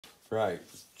Right,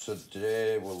 so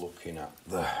today we're looking at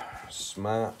the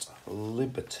Smart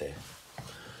Liberty.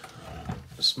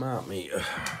 The Smart Meter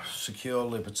Secure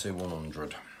Liberty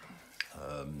 100.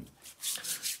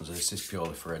 This is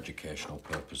purely for educational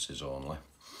purposes only.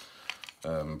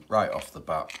 Right off the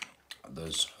bat,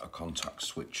 there's a contact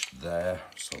switch there,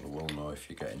 so they will know if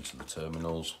you get into the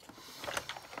terminals.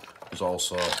 There's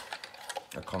also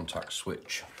a contact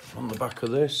switch on the back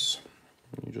of this.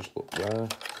 You just look there.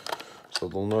 So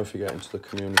they'll know if you get into the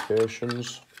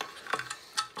communications.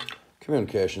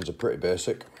 Communications are pretty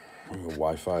basic. Your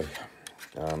Wi-Fi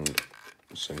and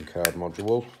SIM card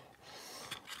module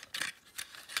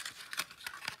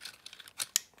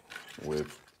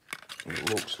with, it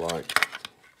looks like,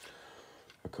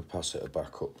 a capacitor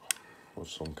backup of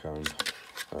some kind.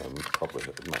 Probably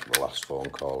not the last phone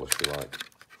call if you like,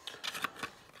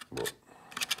 but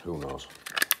who knows.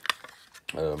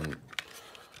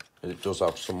 It does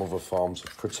have some other forms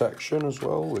of protection as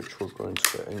well, which we're going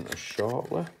to get into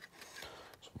shortly.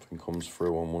 Something comes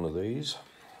through on one of these,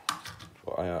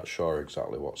 but I aren't sure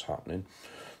exactly what's happening.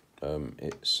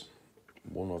 It's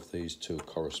one of these two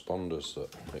corresponders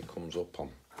that it comes up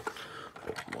on.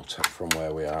 But we'll take from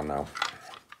where we are now.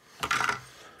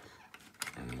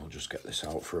 And we'll just get this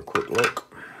out for a quick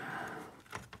look.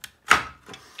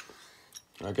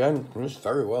 Again, it's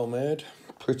very well made,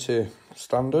 pretty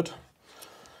standard.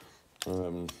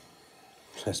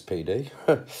 SPD.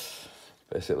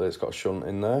 Basically, it's got a shunt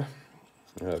in there,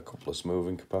 a couple of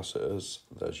smoothing capacitors.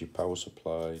 There's your power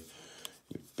supply,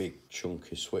 your big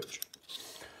chunky switch.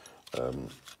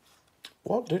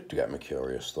 What did get me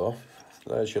curious though,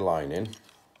 there's your lining.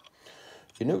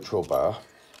 Your neutral bar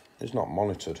is not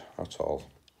monitored at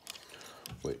all,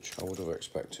 which I would have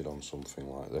expected on something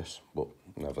like this, but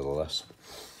nevertheless.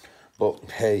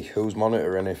 But hey, who's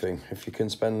monitoring anything? If you can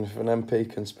spend, if an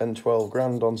MP can spend 12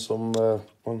 grand on some,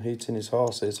 on heating his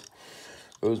horses,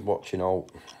 who's watching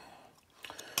out?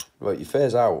 Right, you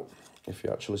phase out. If you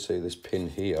actually see this pin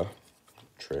here,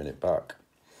 train it back,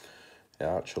 it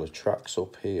actually tracks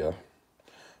up here,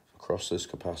 across this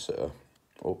capacitor,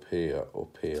 up here,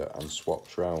 and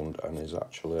swaps round, and is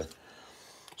actually,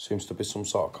 seems to be some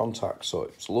sort of contact, so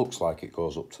it looks like it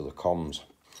goes up to the comms.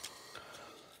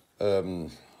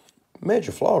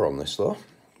 Major flaw on this though,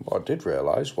 what I did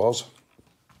realise was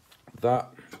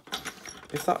that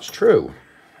if that's true,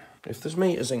 if there's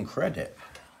meters in credit,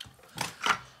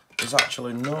 there's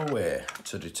actually no way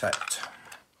to detect,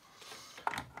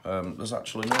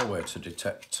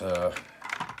 a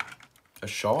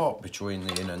short between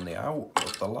the in and the out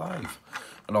of the live.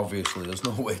 And obviously there's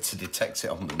no way to detect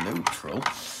it on the neutral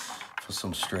for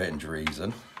some strange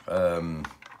reason.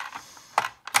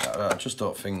 I just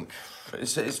don't think,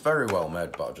 it's very well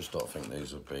made, but I just don't think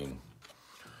these have been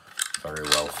very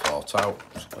well thought out.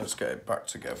 So let's get it back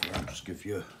together and just give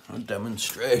you a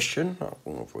demonstration. How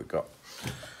long have we got?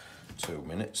 2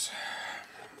 minutes.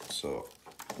 So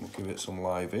we'll give it some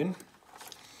live in.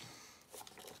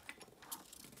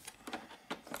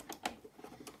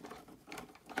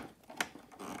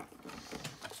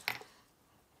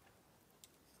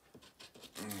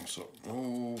 So,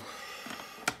 oh,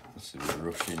 this is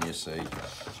rushing, you see.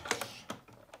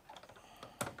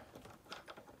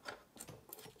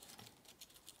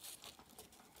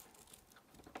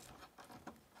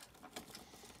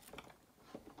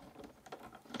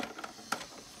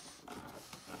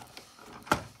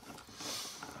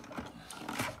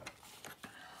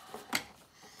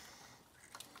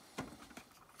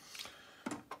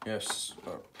 Yes,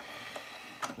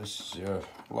 this is your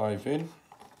live in.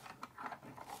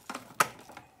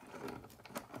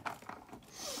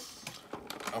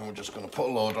 And we're just going to put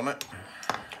a load on it,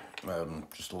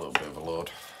 just a little bit of a load,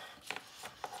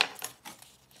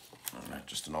 and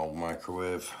just an old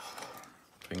microwave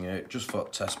thingy, just for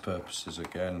test purposes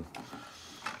again.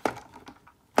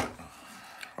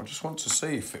 I just want to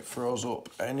see if it throws up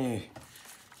any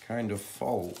kind of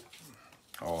fault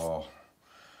or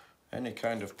any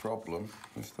kind of problem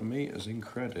if the meter's in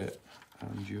credit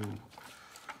and you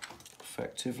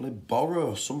effectively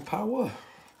borrow some power,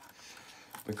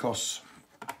 because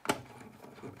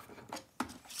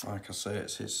like I say,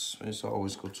 it's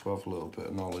always good to have a little bit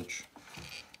of knowledge.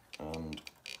 And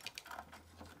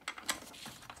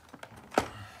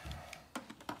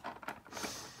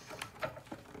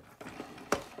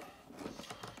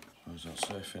is that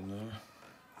safe in there?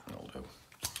 That'll do.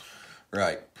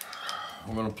 Right,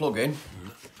 I'm going to plug in.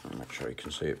 Make sure you can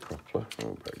see it properly.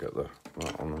 I'll better get that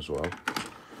on as well.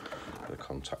 The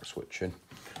contact switch in.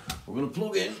 We're going to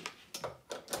plug in,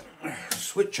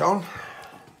 switch on.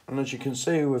 And as you can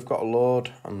see, we've got a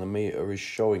load and the meter is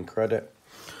showing credit.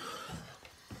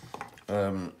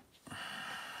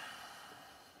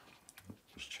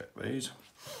 these.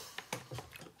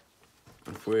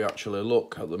 If we actually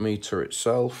look at the meter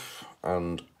itself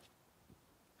and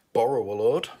borrow a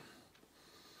load,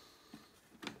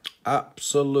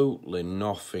 absolutely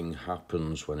nothing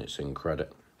happens when it's in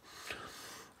credit.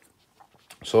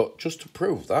 So just to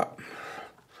prove that,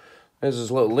 there's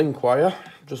this little link wire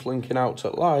just linking out to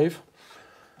live.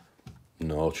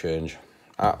 No change,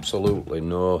 absolutely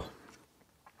no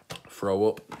throw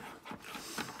up,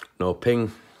 no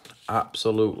ping,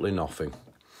 absolutely nothing.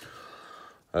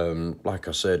 Like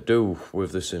I said, do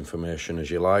with this information as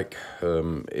you like.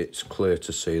 It's clear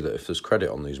to see that if there's credit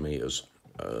on these meters,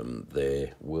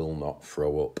 they will not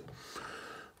throw up,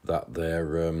 that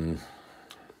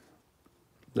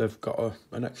they've got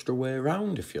an extra way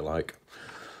around, if you like.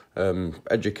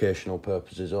 Educational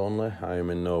purposes only. I am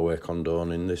in no way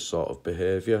condoning this sort of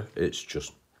behaviour. It's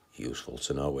just useful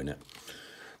to know, innit?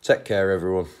 Take care,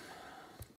 everyone.